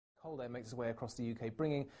Cold air makes its way across the UK,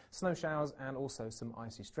 bringing snow showers and also some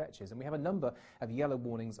icy stretches. And we have a number of yellow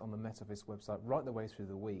warnings on the Met Office website right the way through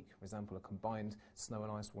the week. For example, a combined snow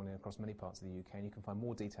and ice warning across many parts of the UK. And you can find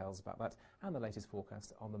more details about that and the latest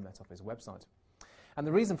forecast on the Met Office website. And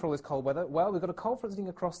the reason for all this cold weather, well, we've got a cold front sitting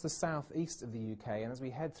across the south-east of the UK, and as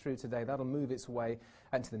we head through today, that'll move its way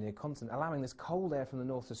into the near continent, allowing this cold air from the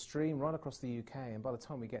north to stream right across the UK. And by the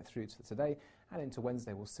time we get through to today and into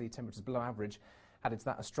Wednesday, we'll see temperatures below average. Added to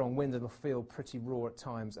that, a strong wind, and it'll feel pretty raw at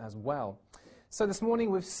times as well. So this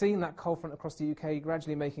morning we've seen that cold front across the UK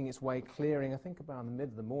gradually making its way, clearing, I think about the mid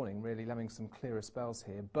of the morning, really having some clearer spells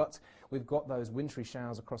here. But we've got those wintry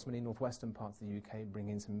showers across many northwestern parts of the UK,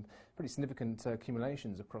 bringing some pretty significant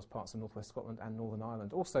accumulations across parts of northwest Scotland and Northern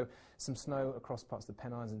Ireland. Also some snow across parts of the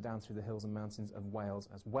Pennines and down through the hills and mountains of Wales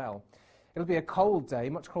as well. It'll be a cold day,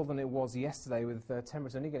 much colder than it was yesterday, with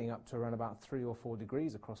temperatures only getting up to around about 3 or 4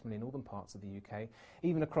 degrees across many northern parts of the UK.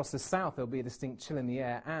 Even across the south, there'll be a distinct chill in the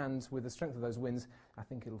air, and with the strength of those winds, I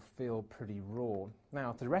think it'll feel pretty raw.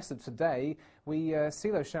 Now, for the rest of today, we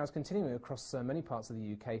see those showers continuing across many parts of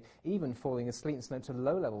the UK, even falling as sleet and snow to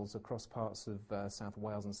low levels across parts of South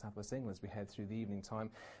Wales and South West England as we head through the evening time.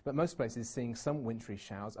 But most places seeing some wintry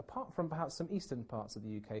showers, apart from perhaps some eastern parts of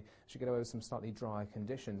the UK, should get over some slightly drier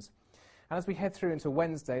conditions. And as we head through into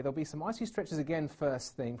Wednesday, there'll be some icy stretches again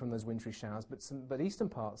first thing from those wintry showers, but eastern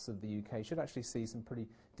parts of the UK should actually see some pretty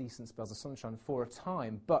decent spells of sunshine for a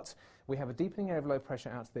time. But we have a deepening area of low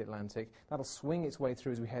pressure out to the Atlantic. That'll swing its way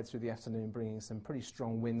through as we head through the afternoon, bringing some pretty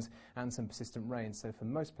strong winds and some persistent rain. So for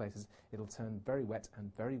most places, it'll turn very wet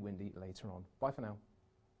and very windy later on. Bye for now.